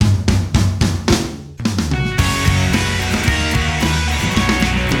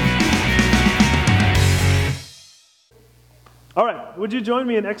All right, would you join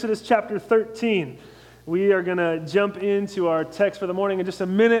me in Exodus chapter 13? We are going to jump into our text for the morning in just a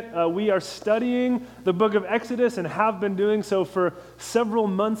minute. We are studying the book of Exodus and have been doing so for several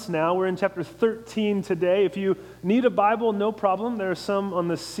months now. We're in chapter 13 today. If you need a Bible, no problem. There are some on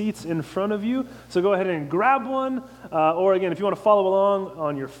the seats in front of you. So go ahead and grab one. Or again, if you want to follow along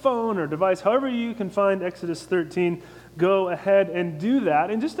on your phone or device, however you can find Exodus 13, go ahead and do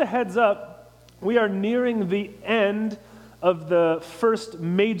that. And just a heads up, we are nearing the end of the first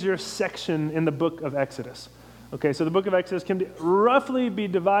major section in the book of Exodus. Okay, so the book of Exodus can roughly be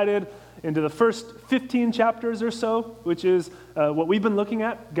divided into the first 15 chapters or so, which is what we've been looking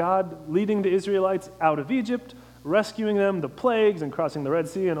at, God leading the Israelites out of Egypt, rescuing them, the plagues, and crossing the Red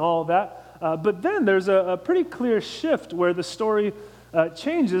Sea and all that. But then there's a pretty clear shift where the story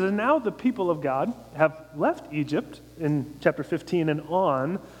changes, and now the people of God have left Egypt in chapter 15 and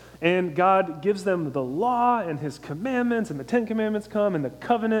on, and God gives them the law and his commandments, and the 10 commandments come, and the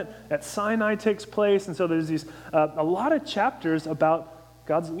covenant at Sinai takes place. And so there's these a lot of chapters about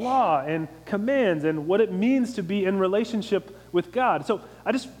God's law and commands and what it means to be in relationship with God. So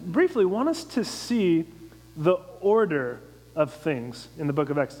I just briefly want us to see the order of things in the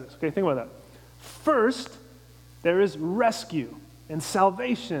book of Exodus. Okay, think about that. First, there is rescue and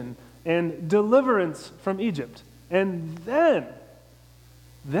salvation and deliverance from Egypt. And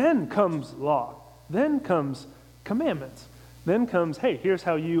then comes law. Then comes commandments. Then comes, hey, here's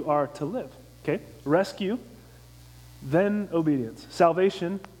how you are to live. Okay? Rescue, then obedience.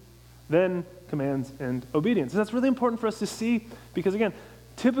 Salvation, then commands and obedience. And that's really important for us to see because, again,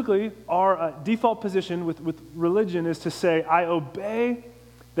 typically our default position with religion is to say, I obey,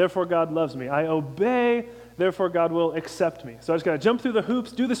 therefore God loves me. I obey, therefore God will accept me. So I just got to jump through the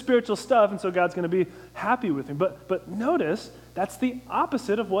hoops, do the spiritual stuff, and so God's going to be happy with me. But notice, that's the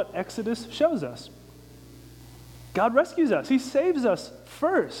opposite of what Exodus shows us. God rescues us. He saves us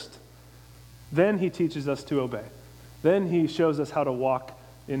first. Then he teaches us to obey. Then he shows us how to walk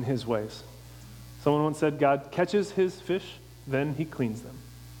in his ways. Someone once said God catches his fish, then he cleans them.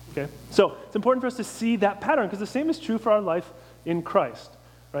 Okay? So it's important for us to see that pattern because the same is true for our life in Christ,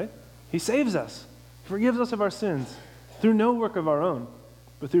 right? He saves us. He forgives us of our sins through no work of our own,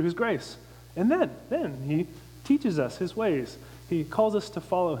 but through his grace. And then he teaches us his ways. He calls us to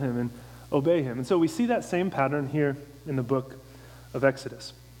follow him and obey him. And so we see that same pattern here in the book of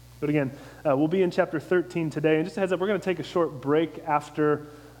Exodus. But again, we'll be in chapter 13 today. And just a heads up, we're going to take a short break after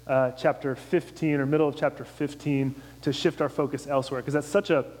chapter 15 or middle of chapter 15 to shift our focus elsewhere because that's such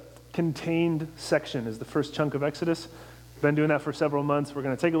a contained section is the first chunk of Exodus. Been doing that for several months. We're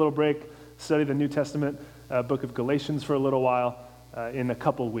going to take a little break, study the New Testament book of Galatians for a little while in a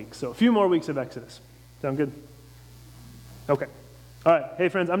couple weeks. So a few more weeks of Exodus. Sound good? Okay. All right. Hey,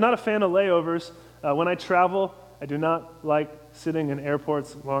 friends, I'm not a fan of layovers. When I travel, I do not like sitting in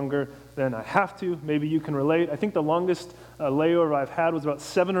airports longer than I have to. Maybe you can relate. I think the longest layover I've had was about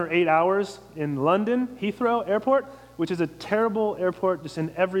 7 or 8 hours in London, Heathrow Airport, which is a terrible airport just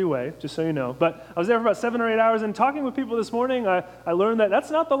in every way, just so you know. But I was there for about 7 or 8 hours, and talking with people this morning, I learned that that's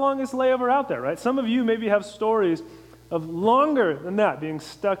not the longest layover out there, right? Some of you maybe have stories of longer than that, being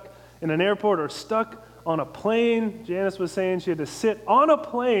stuck in an airport or stuck on a plane. Janice was saying she had to sit on a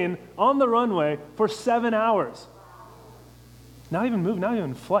plane on the runway for 7 hours. Not even move, not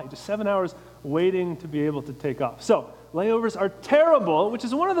even flight, just 7 hours waiting to be able to take off. So layovers are terrible, which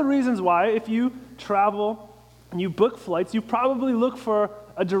is one of the reasons why if you travel and you book flights, you probably look for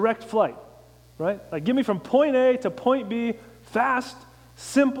a direct flight, right? Like give me from point A to point B, fast,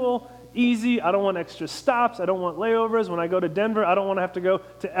 simple, easy. I don't want extra stops. I don't want layovers. When I go to Denver, I don't want to have to go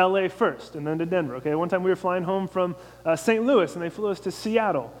to LA first and then to Denver. Okay, one time we were flying home from St. Louis and they flew us to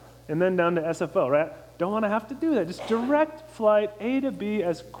Seattle and then down to SFO, right? Don't want to have to do that. Just direct flight A to B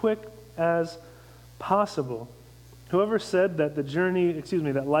as quick as possible. Whoever said that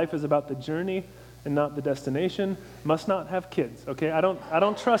that life is about the journey and not the destination must not have kids. Okay, I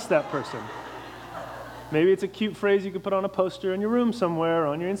don't trust that person. Maybe it's a cute phrase you could put on a poster in your room somewhere or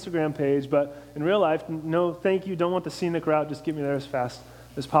on your Instagram page, but in real life, no, thank you, don't want the scenic route, just get me there as fast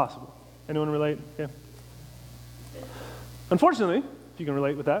as possible. Anyone relate? Okay. Unfortunately, if you can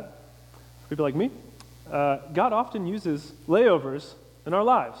relate with that, people like me, God often uses layovers in our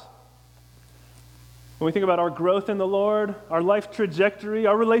lives. When we think about our growth in the Lord, our life trajectory,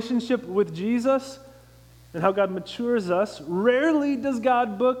 our relationship with Jesus, and how God matures us, rarely does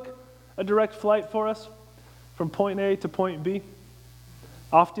God book a direct flight for us from point A to point B.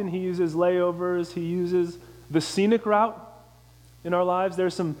 Often he uses layovers, he uses the scenic route in our lives.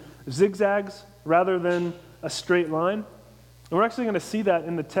 There's some zigzags rather than a straight line. And we're actually going to see that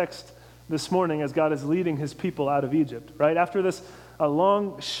in the text this morning as God is leading his people out of Egypt, right? After this a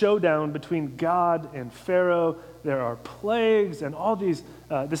long showdown between God and Pharaoh, there are plagues and all these,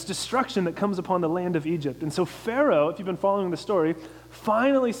 this destruction that comes upon the land of Egypt. And so Pharaoh, if you've been following the story,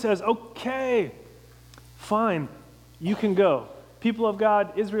 finally says, okay, fine, you can go. People of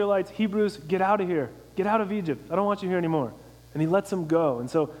God, Israelites, Hebrews, get out of here. Get out of Egypt. I don't want you here anymore. And he lets them go. And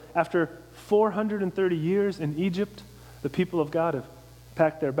so after 430 years in Egypt, the people of God have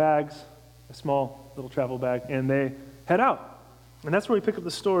packed their bags, a small little travel bag, and they head out. And that's where we pick up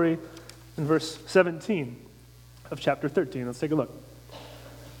the story in verse 17 of chapter 13. Let's take a look.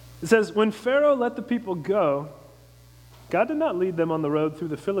 It says, when Pharaoh let the people go, God did not lead them on the road through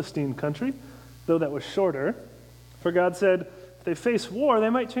the Philistine country, though that was shorter. For God said, if they face war, they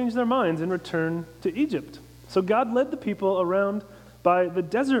might change their minds and return to Egypt. So God led the people around by the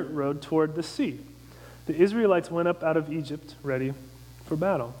desert road toward the sea. The Israelites went up out of Egypt ready for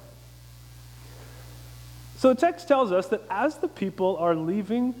battle. So the text tells us that as the people are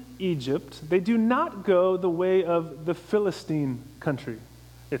leaving Egypt, they do not go the way of the Philistine country,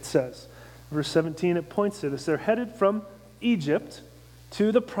 it says. Verse 17, it points to this. They're headed from Egypt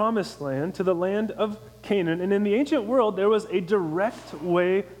to the promised land, to the land of Canaan. And in the ancient world, there was a direct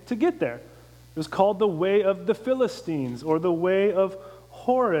way to get there. It was called the way of the Philistines, or the way of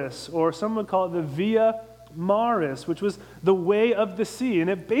Horus, or some would call it the Via Maris, which was the way of the sea.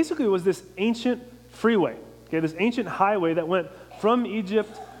 And it basically was this ancient freeway, this ancient highway that went from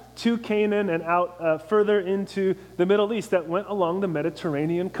Egypt to Canaan and out further into the Middle East that went along the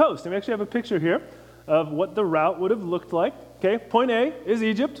Mediterranean coast. And we actually have a picture here of what the route would have looked like. Okay, point A is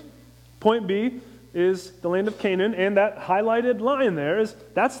Egypt. Point B is the land of Canaan, and that highlighted line there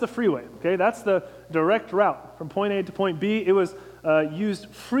that's the freeway. Okay, that's the direct route from point A to point B. It was used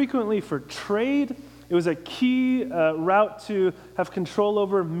frequently for trade. It was a key route to have control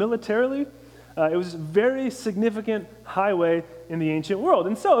over militarily. It was a very significant highway in the ancient world.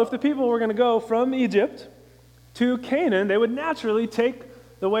 And so if the people were going to go from Egypt to Canaan, they would naturally take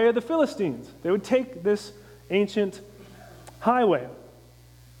the way of the Philistines. They would take this ancient highway.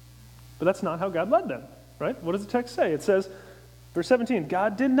 But that's not how God led them, right? What does the text say? It says, verse 17,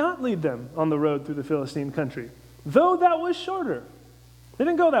 God did not lead them on the road through the Philistine country, though that was shorter. They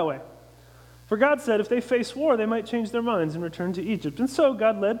didn't go that way. For God said if they face war, they might change their minds and return to Egypt. And so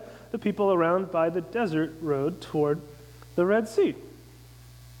God led the people around by the desert road toward the Red Sea.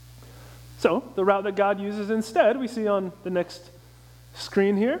 So the route that God uses instead, we see on the next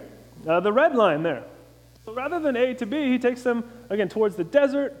screen here, the red line there. So rather than A to B, he takes them, again, towards the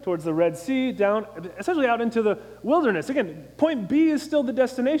desert, towards the Red Sea, down, essentially out into the wilderness. Again, point B is still the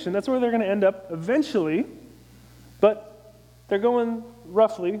destination. That's where they're going to end up eventually. But they're going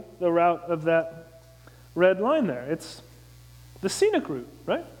roughly the route of that red line there. It's the scenic route,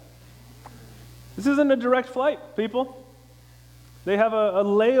 right? This isn't a direct flight, people. They have a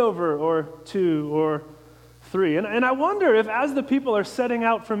layover or two or three. And I wonder if as the people are setting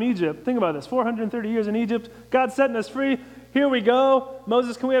out from Egypt, think about this, 430 years in Egypt, God's setting us free, here we go.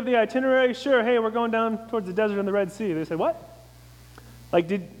 Moses, can we have the itinerary? Sure, hey, we're going down towards the desert and the Red Sea. They say, what? Like,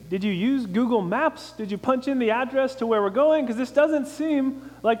 did you use Google Maps? Did you punch in the address to where we're going? Because this doesn't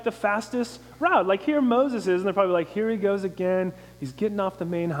seem like the fastest route. Like here Moses is, and they're probably like, here he goes again. He's getting off the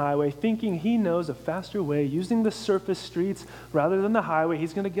main highway, thinking he knows a faster way, using the surface streets rather than the highway.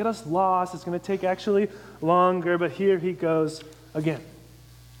 He's going to get us lost. It's going to take actually longer, but here he goes again.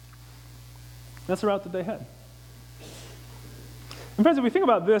 That's the route that they had. And friends, if we think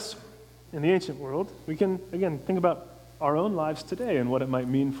about this in the ancient world, we can, again, think about our own lives today and what it might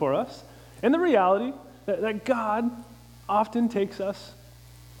mean for us. And the reality that God often takes us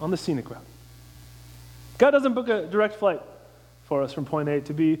on the scenic route. God doesn't book a direct flight for us from point A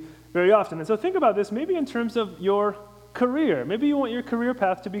to B very often. And so think about this maybe in terms of your career. Maybe you want your career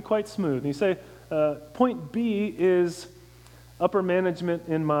path to be quite smooth. And you say, point B is upper management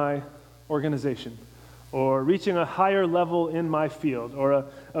in my organization, or reaching a higher level in my field, or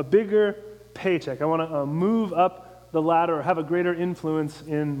a bigger paycheck. I want to move up the ladder or have a greater influence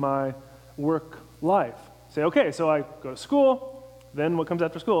in my work life. Say, okay, so I go to school, then what comes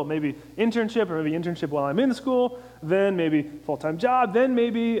after school? Maybe internship, or maybe internship while I'm in school, then maybe full-time job, then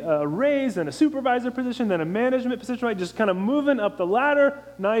maybe a raise, then a supervisor position, then a management position, right? Just kind of moving up the ladder,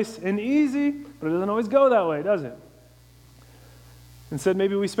 nice and easy, but it doesn't always go that way, does it? Instead,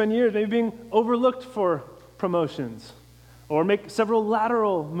 maybe we spend years maybe being overlooked for promotions, or make several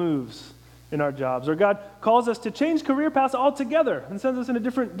lateral moves in our jobs, or God calls us to change career paths altogether and sends us in a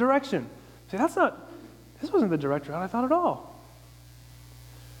different direction. See, this wasn't the direct route I thought at all.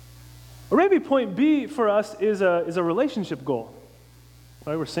 Or maybe point B for us is a relationship goal.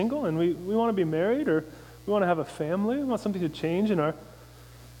 right? We're single and we want to be married, or we want to have a family. We want something to change in our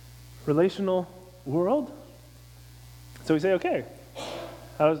relational world. So we say, okay,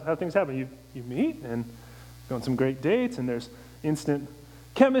 how things happen? You meet and go on some great dates, and there's instant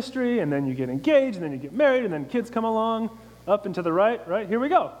chemistry, and then you get engaged, and then you get married, and then kids come along up and to the right, here we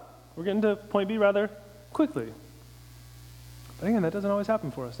go. We're getting to point B rather quickly. But again, that doesn't always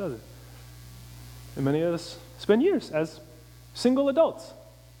happen for us, does it? And many of us spend years as single adults,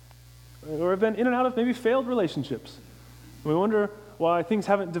 or have been in and out of maybe failed relationships. And we wonder why things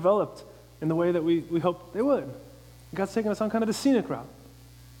haven't developed in the way that we hoped they would. God's taking us on kind of the scenic route.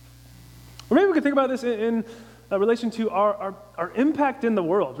 Or maybe we could think about this in relation to our impact in the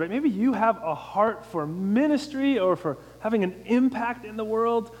world, right? Maybe you have a heart for ministry or for having an impact in the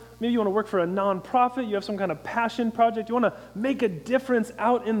world. Maybe you want to work for a nonprofit. You have some kind of passion project. You want to make a difference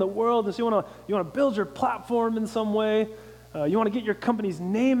out in the world. And so you want to build your platform in some way. You want to get your company's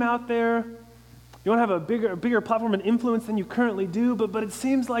name out there. You want to have a bigger platform and influence than you currently do. But it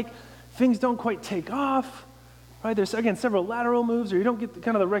seems like things don't quite take off. Right? There's, again, several lateral moves, or you don't get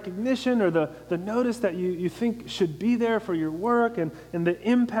the recognition or the notice that you think should be there for your work, and the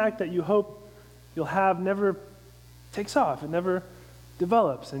impact that you hope you'll have never takes off. It never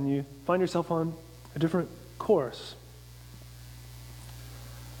develops, and you find yourself on a different course.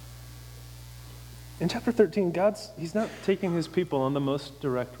 In chapter 13, He's not taking His people on the most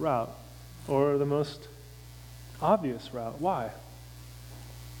direct route or the most obvious route. Why?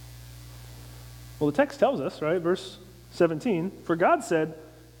 Well, the text tells us, right, verse 17, for God said,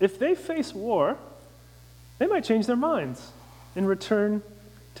 if they face war, they might change their minds and return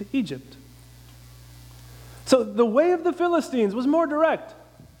to Egypt. So the way of the Philistines was more direct.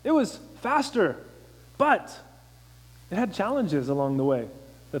 It was faster, but it had challenges along the way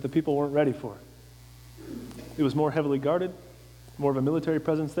that the people weren't ready for. It was more heavily guarded, more of a military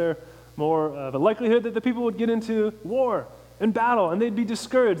presence there, more of a likelihood that the people would get into war and battle, and they'd be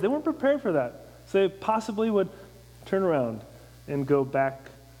discouraged. They weren't prepared for that. So they possibly would turn around and go back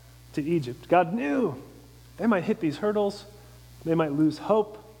to Egypt. God knew they might hit these hurdles. They might lose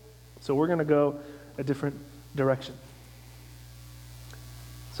hope. So we're going to go a different direction.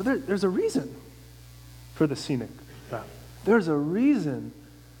 So there's a reason for the scenic route. There's a reason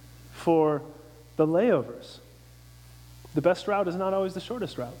for the layovers. The best route is not always the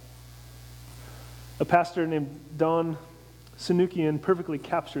shortest route. A pastor named Don Sanukian perfectly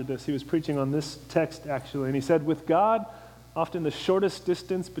captured this. He was preaching on this text, actually, and he said, with God, often the shortest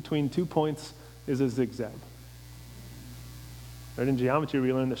distance between 2 points is a zigzag. Right, in geometry,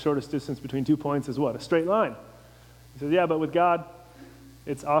 we learn the shortest distance between 2 points is what? A straight line. He says, yeah, but with God,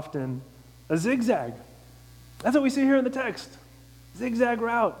 it's often a zigzag. That's what we see here in the text. Zigzag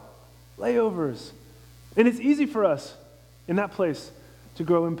route, layovers. And it's easy for us in that place to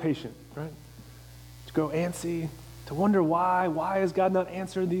grow impatient, right? To grow antsy, to wonder why has God not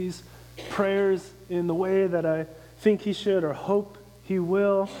answered these prayers in the way that I think He should or hope He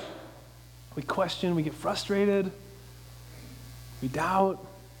will. We question, we get frustrated, we doubt.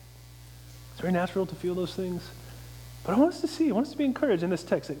 It's very natural to feel those things. But I want us to be encouraged in this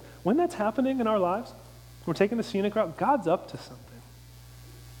text that when that's happening in our lives, we're taking the scenic route, God's up to something.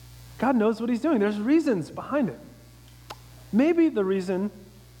 God knows what He's doing. There's reasons behind it. Maybe the reason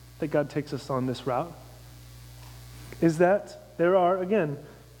that God takes us on this route is that there are, again,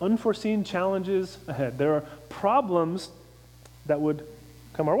 unforeseen challenges ahead. There are problems that would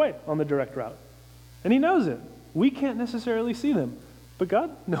come our way on the direct route. And He knows it. We can't necessarily see them, but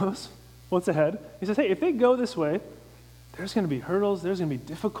God knows what's ahead. He says, hey, if they go this way, there's going to be hurdles, there's going to be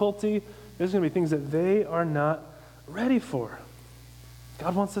difficulty, there's going to be things that they are not ready for.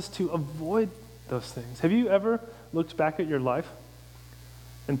 God wants us to avoid those things. Have you ever looked back at your life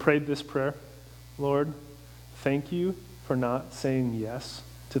and prayed this prayer? Lord, thank you for not saying yes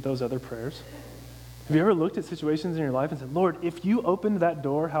to those other prayers. Have you ever looked at situations in your life and said, Lord, if you opened that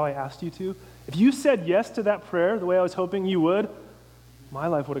door how I asked you to, if you said yes to that prayer the way I was hoping you would, my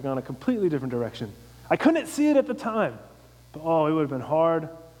life would have gone a completely different direction. I couldn't see it at the time, but it would have been hard.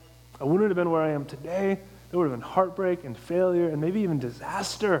 I wouldn't have been where I am today. There would have been heartbreak and failure and maybe even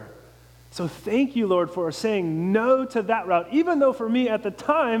disaster. So thank you, Lord, for saying no to that route, even though for me at the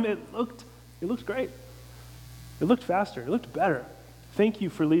time it looked great. It looked faster. It looked better. Thank you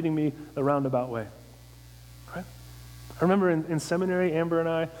for leading me the roundabout way. Right? I remember in seminary, Amber and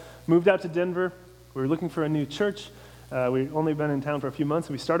I moved out to Denver. We were looking for a new church. We'd only been in town for a few months,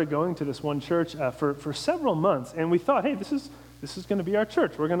 and we started going to this one church for several months. And we thought, hey, this is going to be our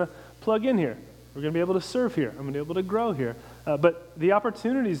church. We're going to plug in here. We're going to be able to serve here. I'm going to be able to grow here. But the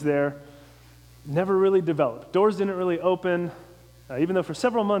opportunities there never really developed. Doors didn't really open. Even though for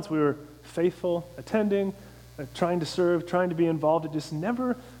several months we were faithful, attending, trying to serve, trying to be involved, it just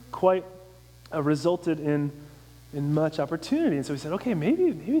never quite resulted in much opportunity. And so we said, okay,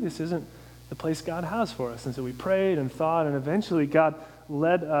 maybe this isn't the place God has for us. And so we prayed and thought, and eventually God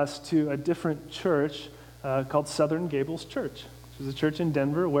led us to a different church called Southern Gables Church, which is a church in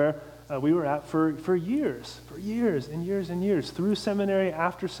Denver where we were at for years and years and years, through seminary,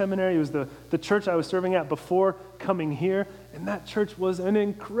 after seminary. It was the church I was serving at before coming here, and that church was an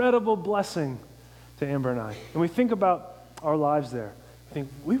incredible blessing to Amber and I. And we think about our lives there. I think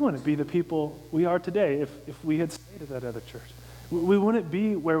we wouldn't be the people we are today if we had stayed at that other church. We wouldn't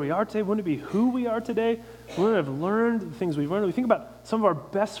be where we are today. We wouldn't be who we are today. We wouldn't have learned the things we've learned. We think about some of our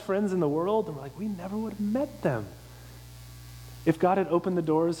best friends in the world, and we're like, we never would have met them if God had opened the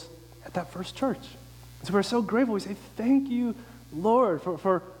doors at that first church. So we're so grateful. We say, thank you, Lord,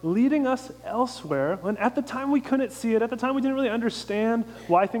 for leading us elsewhere when at the time we couldn't see it. At the time we didn't really understand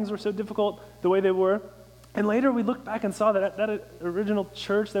why things were so difficult the way they were. And later we looked back and saw that at that original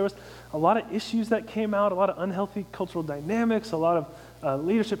church there was a lot of issues that came out, a lot of unhealthy cultural dynamics, a lot of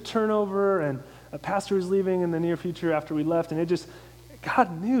leadership turnover, and a pastor was leaving in the near future after we left. And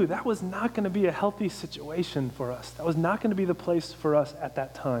God knew that was not going to be a healthy situation for us. That was not going to be the place for us at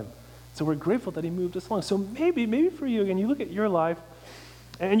that time. So we're grateful that he moved us along. So maybe for you, again, you look at your life,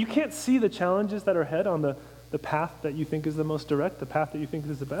 and you can't see the challenges that are ahead on the path that you think is the most direct, the path that you think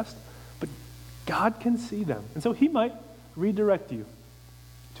is the best, but God can see them. And so he might redirect you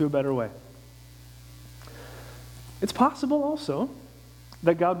to a better way. It's possible also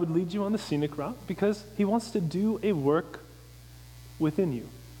that God would lead you on the scenic route because he wants to do a work within you.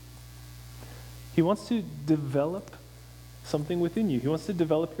 He wants to develop something within you. He wants to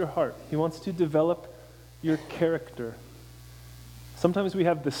develop your heart. He wants to develop your character. Sometimes we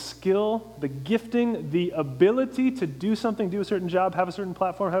have the skill, the gifting, the ability to do something, do a certain job, have a certain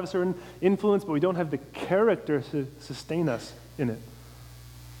platform, have a certain influence, but we don't have the character to sustain us in it.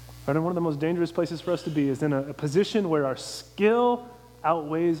 Right? And one of the most dangerous places for us to be is in a position where our skill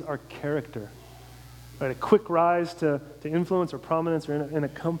outweighs our character. Right? A quick rise to influence or prominence or in a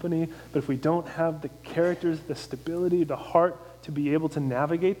company, but if we don't have the characters, the stability, the heart to be able to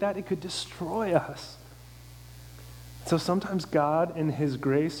navigate that, it could destroy us. So sometimes God, in his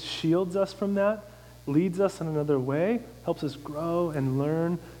grace, shields us from that, leads us in another way, helps us grow and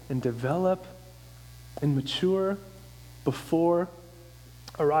learn and develop and mature before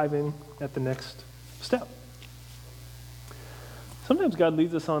arriving at the next step. Sometimes God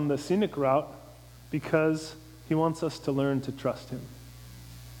leads us on the scenic route because he wants us to learn to trust him.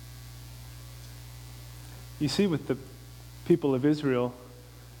 You see with the people of Israel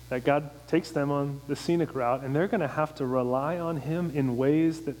that God takes them on the scenic route, and they're going to have to rely on him in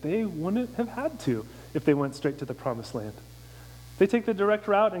ways that they wouldn't have had to if they went straight to the promised land. They take the direct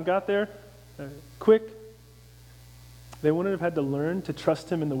route and got there quick. They wouldn't have had to learn to trust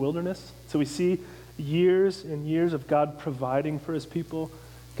him in the wilderness. So we see years and years of God providing for his people,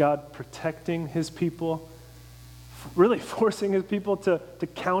 God protecting his people, really forcing his people to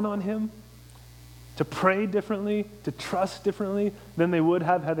count on him, to pray differently, to trust differently than they would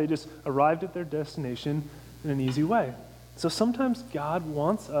have had they just arrived at their destination in an easy way. So sometimes God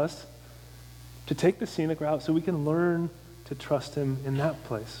wants us to take the scenic route so we can learn to trust him in that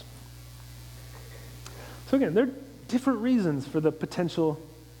place. So again, there are different reasons for the potential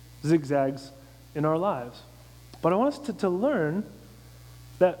zigzags in our lives. But I want us to learn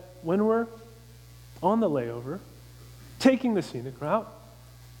that when we're on the layover, taking the scenic route,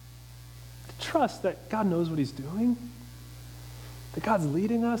 trust that God knows what he's doing, that God's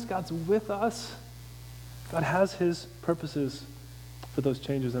leading us, God's with us. God has his purposes for those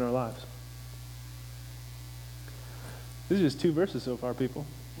changes in our lives. This is just 2 verses so far, people.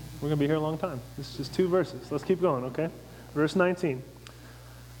 We're going to be here a long time. This is just 2 verses. Let's keep going, okay? Verse 19. It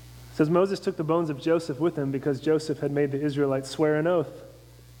says, Moses took the bones of Joseph with him because Joseph had made the Israelites swear an oath.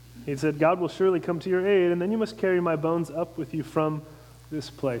 He said, God will surely come to your aid, and then you must carry my bones up with you from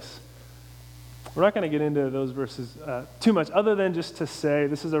this place. We're not going to get into those verses too much, other than just to say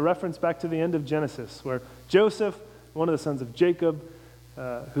this is a reference back to the end of Genesis, where Joseph, one of the sons of Jacob,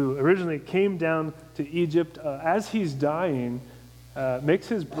 who originally came down to Egypt, as he's dying, makes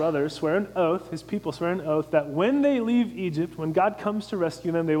his brother swear an oath, his people swear an oath, that when they leave Egypt, when God comes to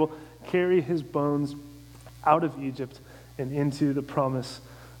rescue them, they will carry his bones out of Egypt and into the promised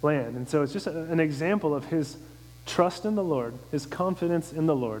land. And so it's just an example of his trust in the Lord, his confidence in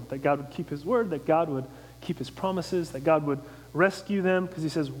the Lord, that God would keep his word, that God would keep his promises, that God would rescue them, because he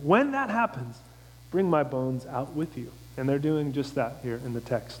says, when that happens, bring my bones out with you. And they're doing just that here in the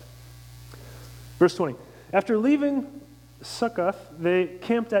text. Verse 20, after leaving Succoth, they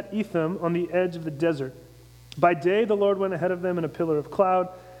camped at Etham on the edge of the desert. By day, the Lord went ahead of them in a pillar of cloud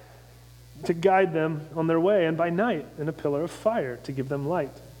to guide them on their way, and by night in a pillar of fire to give them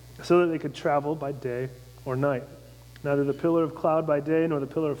light, so that they could travel by day or night. Neither the pillar of cloud by day nor the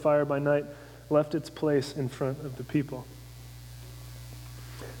pillar of fire by night left its place in front of the people.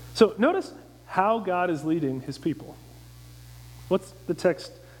 So notice how God is leading his people. What's the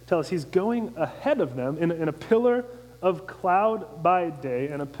text tell us? He's going ahead of them in a pillar of cloud by day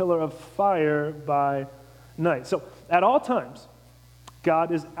and a pillar of fire by night. So at all times,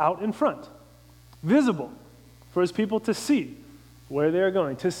 God is out in front, visible for his people to see where they are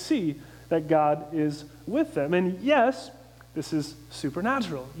going, to see that God is with them. And yes, this is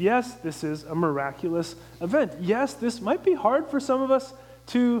supernatural. Yes, this is a miraculous event. Yes, this might be hard for some of us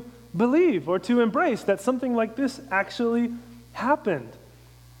to believe or to embrace that something like this actually happened.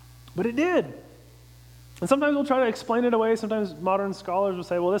 But it did. And sometimes we'll try to explain it away. Sometimes modern scholars will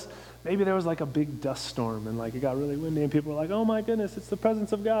say, well, maybe there was like a big dust storm and like it got really windy and people were like, oh my goodness, it's the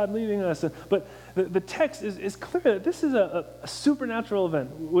presence of God leading us. But the text is clear that this is a supernatural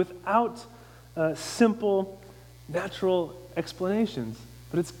event without simple natural explanations.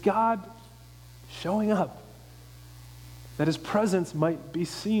 But it's God showing up, that his presence might be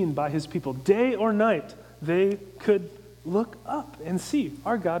seen by his people. Day or night, they could look up and see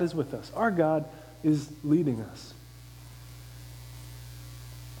our God is with us. Our God is leading us.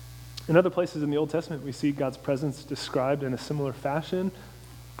 In other places in the Old Testament, we see God's presence described in a similar fashion,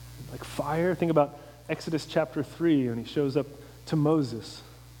 like fire. Think about Exodus chapter 3 when he shows up to Moses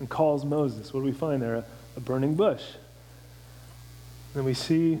and calls Moses. What do we find there? A burning bush. Then we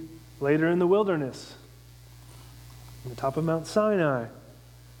see later in the wilderness, on the top of Mount Sinai,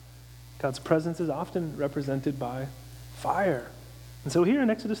 God's presence is often represented by fire. And so here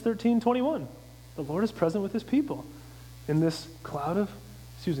in Exodus 13:21, the Lord is present with his people in this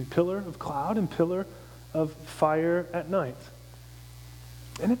pillar of cloud and pillar of fire at night.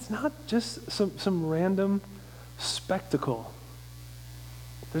 And it's not just some random spectacle.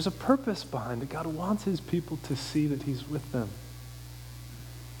 There's a purpose behind it. God wants his people to see that he's with them.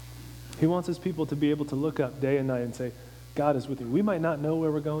 He wants his people to be able to look up day and night and say, God is with you. We might not know where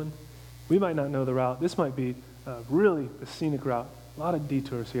we're going. We might not know the route. This might be really a scenic route. A lot of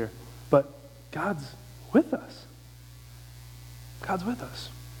detours here. But God's with us. God's with us.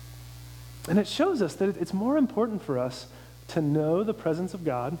 And it shows us that it's more important for us to know the presence of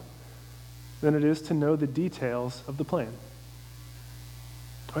God than it is to know the details of the plan.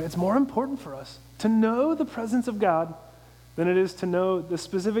 Right? It's more important for us to know the presence of God than it is to know the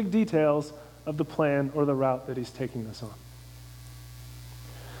specific details of the plan or the route that he's taking us on.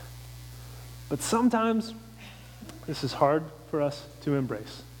 But sometimes this is hard for us to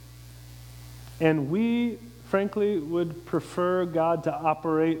embrace. And we, frankly, would prefer God to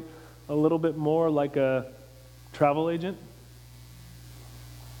operate a little bit more like a travel agent.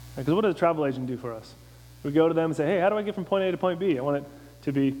 Because what does a travel agent do for us? We go to them and say, hey, how do I get from point A to point B? I want it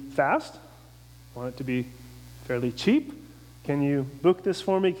to be fast. I want it to be fairly cheap. Can you book this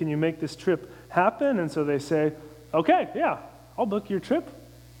for me? Can you make this trip happen? And so they say, okay, yeah, I'll book your trip.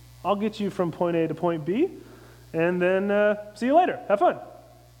 I'll get you from point A to point B, and then see you later. Have fun.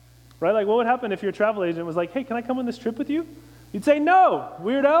 Right? Like, what would happen if your travel agent was like, hey, can I come on this trip with you? You'd say, no,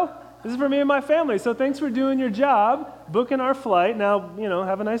 weirdo. This is for me and my family. So thanks for doing your job, booking our flight. Now,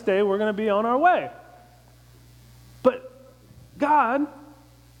 have a nice day. We're going to be on our way. But God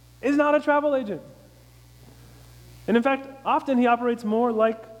is not a travel agent. And in fact, often he operates more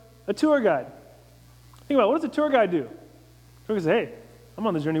like a tour guide. Think about it. What does a tour guide do? Tour guide says, hey, I'm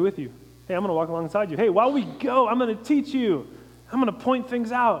on the journey with you. Hey, I'm going to walk alongside you. Hey, while we go, I'm going to teach you. I'm going to point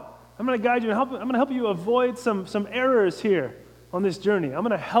things out. I'm going to guide you and I'm going to help you avoid some errors here on this journey. I'm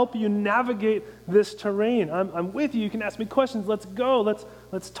going to help you navigate this terrain. I'm with you. You can ask me questions. Let's go.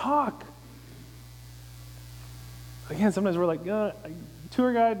 Let's talk. Again, sometimes we're like,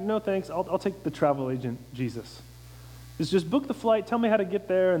 tour guide, no thanks. I'll take the travel agent, Jesus. Just book the flight, tell me how to get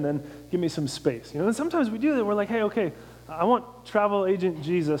there, and then give me some space. And sometimes we do that. We're like, hey, okay, I want travel agent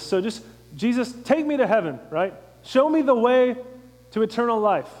Jesus. So just, Jesus, take me to heaven, right? Show me the way to eternal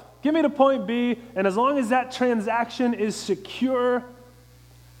life. Get me to point B, and as long as that transaction is secure,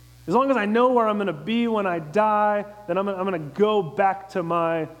 as long as I know where I'm going to be when I die, then I'm going to go back to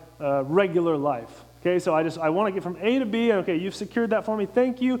my regular life. Okay, so I want to get from A to B, and okay, you've secured that for me.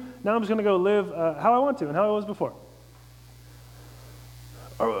 Thank you. Now I'm just going to go live how I want to and how I was before.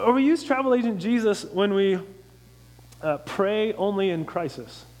 Or we use travel agent Jesus when we pray only in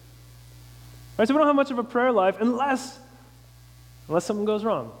crisis. Right, so we don't have much of a prayer life unless something goes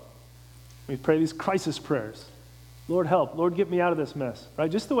wrong. We pray these crisis prayers. Lord, help. Lord, get me out of this mess, right?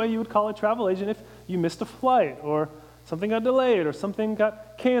 Just the way you would call a travel agent if you missed a flight or something got delayed or something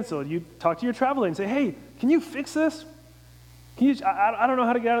got canceled. You talk to your travel agent and say, hey, can you fix this? I don't know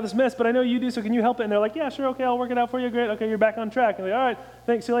how to get out of this mess, but I know you do, so can you help it? And they're like, yeah, sure, okay, I'll work it out for you. Great, okay, you're back on track. And they're like, all right,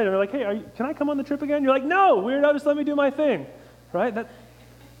 thanks, see you later. And they're like, hey, can I come on the trip again? You're like, no, weirdo, just let me do my thing, right?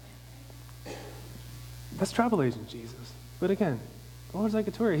 That's travel agent Jesus. But again, the Lord's like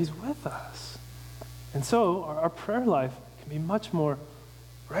a tour, he's with us. And so our prayer life can be much more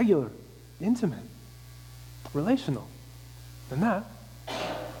regular, intimate, relational than that.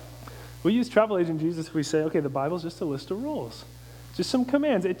 We use travel agent Jesus, we say, okay, the Bible's just a list of rules, just some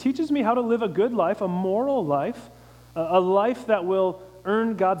commands. It teaches me how to live a good life, a moral life, a life that will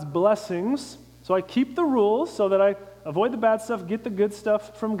earn God's blessings. So I keep the rules so that I avoid the bad stuff, get the good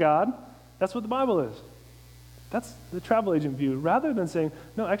stuff from God. That's what the Bible is. That's the travel agent view. Rather than saying,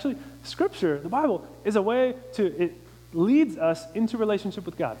 no, actually, Scripture, the Bible, is a way it leads us into relationship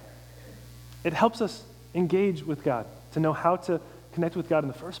with God. It helps us engage with God, to know how to connect with God in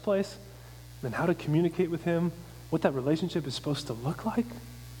the first place, then how to communicate with him, what that relationship is supposed to look like.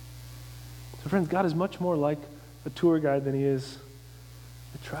 So friends, God is much more like a tour guide than he is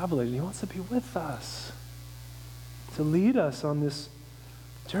a travel agent. He wants to be with us, to lead us on this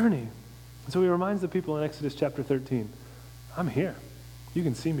journey. And so he reminds the people in Exodus chapter 13, I'm here. You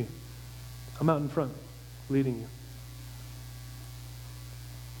can see me. I'm out in front, leading you.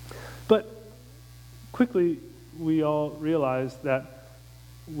 But quickly, we all realize that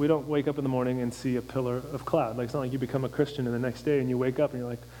we don't wake up in the morning and see a pillar of cloud. Like, it's not like you become a Christian and the next day and you wake up and you're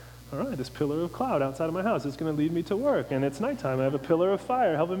like, all right, this pillar of cloud outside of my house is going to lead me to work. And it's nighttime. I have a pillar of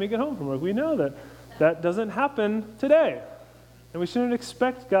fire helping me get home from work. We know that that doesn't happen today. And we shouldn't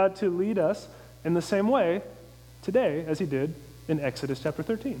expect God to lead us in the same way today as he did in Exodus chapter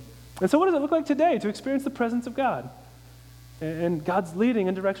 13. And so what does it look like today to experience the presence of God and God's leading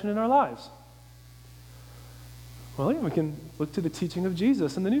and direction in our lives? Well, yeah, we can look to the teaching of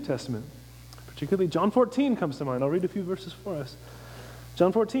Jesus in the New Testament. Particularly John 14 comes to mind. I'll read a few verses for us.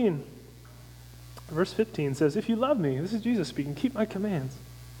 John 14, verse 15 says, if you love me, this is Jesus speaking, keep my commands,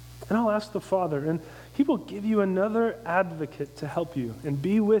 and I'll ask the Father, and he will give you another advocate to help you and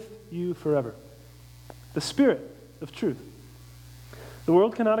be with you forever, the Spirit of truth. The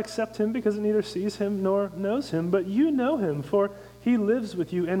world cannot accept him because it neither sees him nor knows him, but you know him, for he lives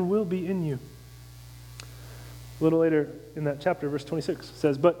with you and will be in you. A little later in that chapter, verse 26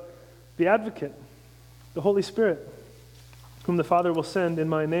 says, but the advocate, the Holy Spirit, whom the Father will send in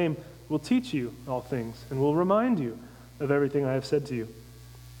my name, will teach you all things and will remind you of everything I have said to you.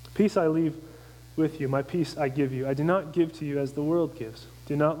 Peace I leave with you, my peace I give you. I do not give to you as the world gives.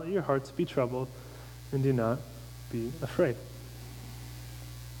 Do not let your hearts be troubled, and do not be afraid.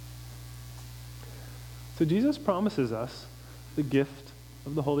 So Jesus promises us the gift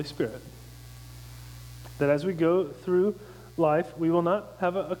of the Holy Spirit. That as we go through life, we will not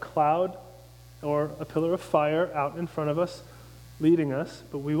have a cloud or a pillar of fire out in front of us leading us,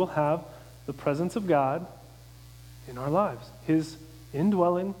 but we will have the presence of God in our lives, his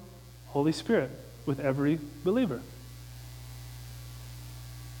indwelling Holy Spirit with every believer.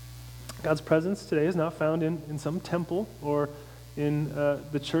 God's presence today is not found in some temple or in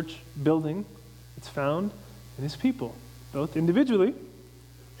the church building. It's found in his people, both individually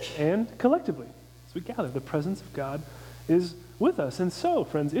and collectively. As we gather, the presence of God is with us. And so,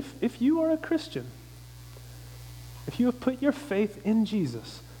 friends, if you are a Christian, if you have put your faith in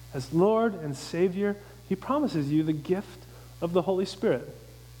Jesus as Lord and Savior, he promises you the gift of the Holy Spirit.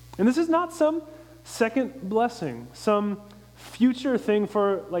 And this is not some second blessing, some future thing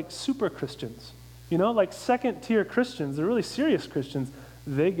for like super Christians. You know, like second-tier Christians, the really serious Christians,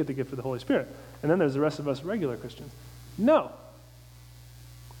 they get the gift of the Holy Spirit. And then there's the rest of us regular Christians. No.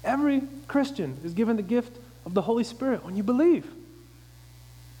 Every Christian is given the gift of the Holy Spirit when you believe.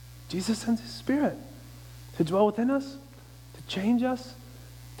 Jesus sends his Spirit to dwell within us, to change us,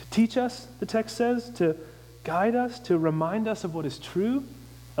 to teach us, the text says, to guide us, to remind us of what is true.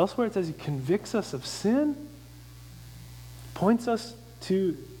 Elsewhere it says he convicts us of sin, points us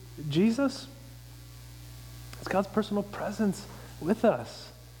to Jesus. It's God's personal presence with us.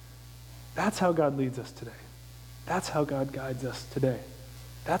 That's how God leads us today. That's how God guides us today.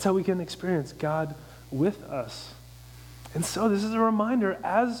 That's how we can experience God with us. And so this is a reminder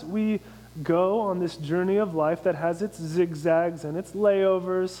as we go on this journey of life that has its zigzags and its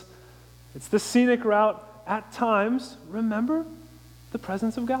layovers, it's the scenic route at times, remember the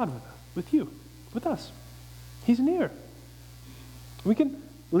presence of God with you, with us. He's near. We can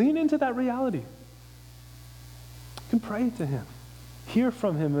lean into that reality. We can pray to him, hear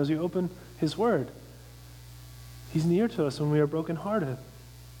from him as you open his word. He's near to us when we are brokenhearted.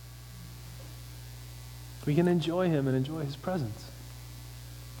 We can enjoy him and enjoy his presence.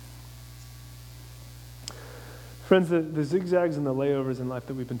 Friends, the zigzags and the layovers in life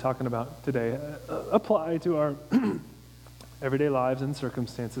that we've been talking about today apply to our everyday lives and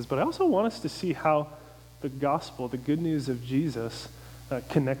circumstances, but I also want us to see how the gospel, the good news of Jesus,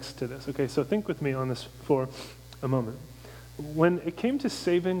 connects to this. Okay, so think with me on this for a moment. When it came to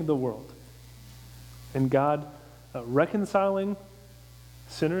saving the world and God reconciling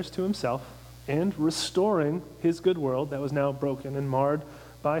sinners to himself and restoring his good world that was now broken and marred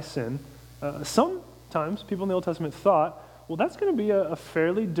by sin, sometimes people in the Old Testament thought, well, that's going to be a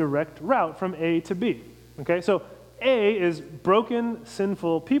fairly direct route from A to B. Okay, so A is broken,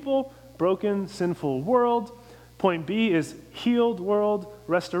 sinful people, broken, sinful world. Point B is healed world,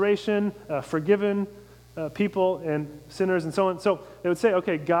 restoration, forgiven people and sinners and so on. So they would say,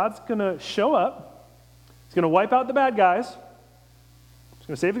 okay, God's going to show up. He's going to wipe out the bad guys. He's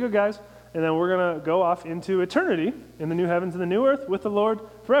going to save the good guys. And then we're going to go off into eternity in the new heavens and the new earth with the Lord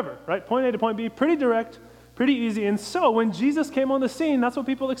forever, right? Point A to point B, pretty direct, pretty easy. And so when Jesus came on the scene, that's what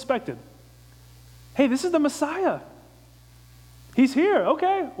people expected. Hey, this is the Messiah. He's here.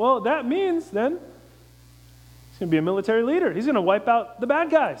 Okay, well, that means then he's going to be a military leader. He's going to wipe out the bad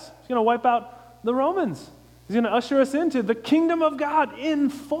guys. He's going to wipe out the Romans. He's going to usher us into the kingdom of God in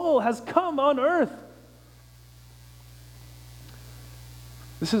full has come on earth.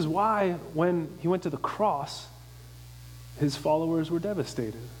 This is why when he went to the cross, his followers were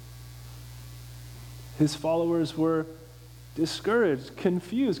devastated. His followers were discouraged,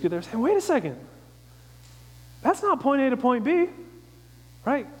 confused, because they're saying, wait a second, that's not point A to point B,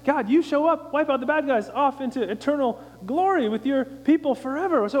 right? God, you show up, wipe out the bad guys, off into eternal glory with your people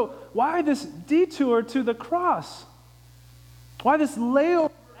forever. So why this detour to the cross? Why this layover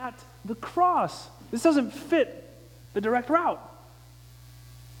at the cross? This doesn't fit the direct route.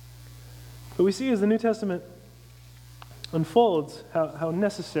 But we see as the New Testament unfolds how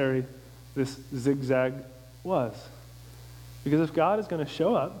necessary this zigzag was. Because if God is going to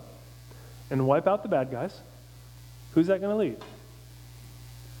show up and wipe out the bad guys, who's that going to leave?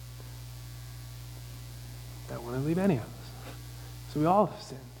 That wouldn't leave any of us. So we all have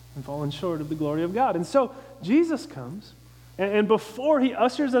sinned and fallen short of the glory of God. And so Jesus comes, and before he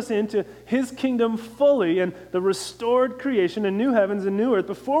ushers us into his kingdom fully and the restored creation and new heavens and new earth,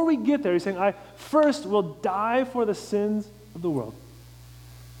 before we get there, he's saying, I first will die for the sins of the world.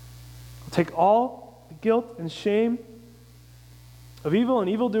 I'll take all the guilt and shame of evil and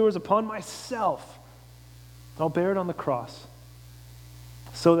evildoers upon myself. I'll bear it on the cross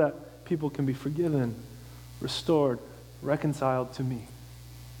so that people can be forgiven, restored, reconciled to me.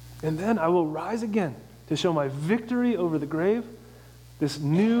 And then I will rise again to show my victory over the grave, this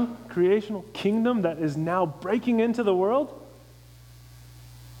new creational kingdom that is now breaking into the world.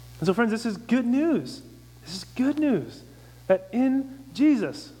 And so, friends, this is good news. This is good news that in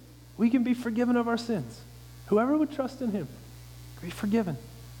Jesus we can be forgiven of our sins. Whoever would trust in him can be forgiven,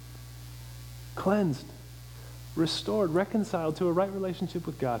 cleansed, restored, reconciled to a right relationship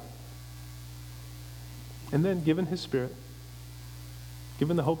with God. And then given his Spirit,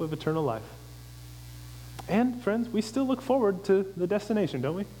 given the hope of eternal life. And, friends, we still look forward to the destination,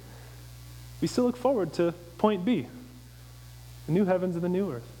 don't we? We still look forward to point B, the new heavens and the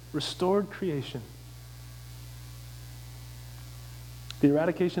new earth, restored creation. The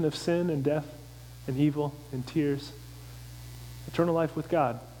eradication of sin and death and evil and tears, eternal life with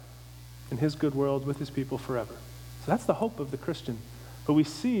God in his good world with his people forever. So that's the hope of the Christian. But we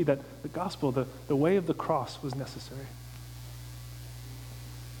see that the gospel, the way of the cross was necessary.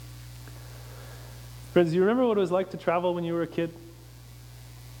 Friends, do you remember what it was like to travel when you were a kid?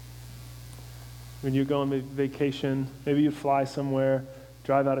 When you go on vacation, maybe you'd fly somewhere,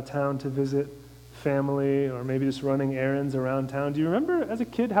 drive out of town to visit family, or maybe just running errands around town. Do you remember as a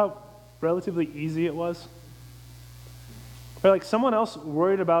kid how relatively easy it was? Or like someone else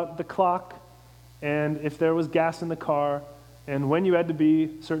worried about the clock, and if there was gas in the car, and when you had to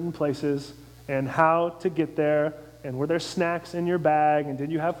be certain places, and how to get there, and were there snacks in your bag, and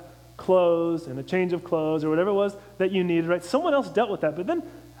did you have clothes and a change of clothes or whatever it was that you needed, right? Someone else dealt with that. But then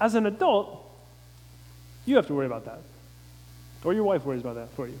as an adult, you have to worry about that. Or your wife worries about that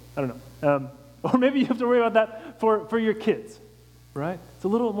for you. I don't know. Or maybe you have to worry about that for your kids, right? It's a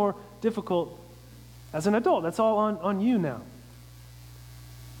little more difficult as an adult. That's all on you now.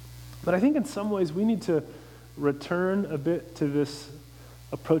 But I think in some ways we need to return a bit to this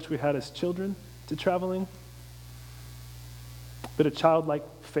approach we had as children to traveling. A bit of childlike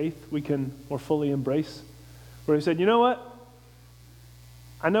faith we can more fully embrace. Where he said, you know what?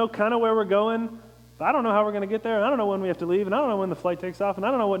 I know kind of where we're going, But I don't know how we're going to get there, and I don't know when we have to leave, and I don't know when the flight takes off, and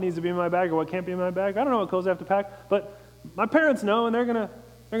I don't know what needs to be in my bag or what can't be in my bag. I don't know what clothes I have to pack, but my parents know, and they're going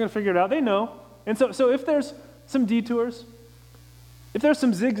to figure it out. They know. And so if there's some detours, if there's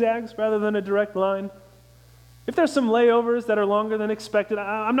some zigzags rather than a direct line, if there's some layovers that are longer than expected,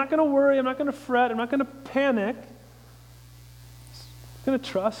 I'm not going to worry, I'm not going to fret, I'm not going to panic. I'm going to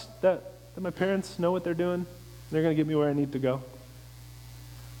trust that my parents know what they're doing. They're going to get me where I need to go.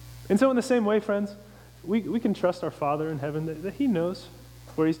 And so in the same way, friends, we can trust our Father in heaven that He knows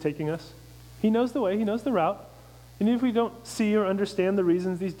where He's taking us. He knows the way, He knows the route. And if we don't see or understand the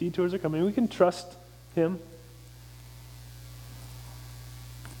reasons these detours are coming, we can trust Him.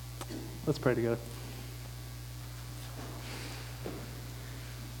 Let's pray together.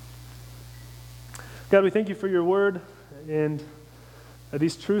 God, we thank you for your word and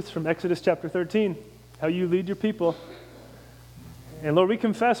these truths from Exodus chapter 13, how you lead your people. And Lord, we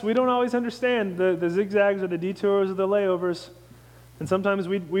confess we don't always understand the zigzags or the detours or the layovers. And sometimes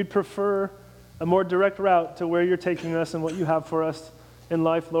we'd prefer a more direct route to where you're taking us and what you have for us in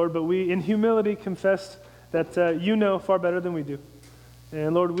life, Lord. But we, in humility, confess that you know far better than we do.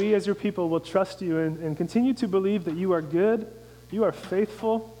 And Lord, we as your people will trust you and continue to believe that you are good, you are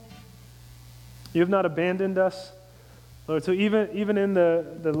faithful, you have not abandoned us. Lord, so even in the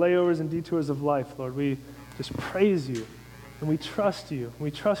layovers and detours of life, Lord, we just praise you and we trust you.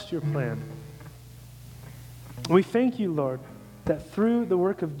 We trust your plan. We thank you, Lord, that through the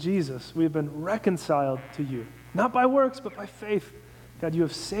work of Jesus, we have been reconciled to you. Not by works, but by faith. God, you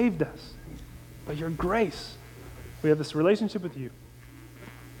have saved us by your grace. We have this relationship with you,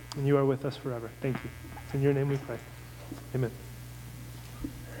 and you are with us forever. Thank you. It's in your name we pray. Amen.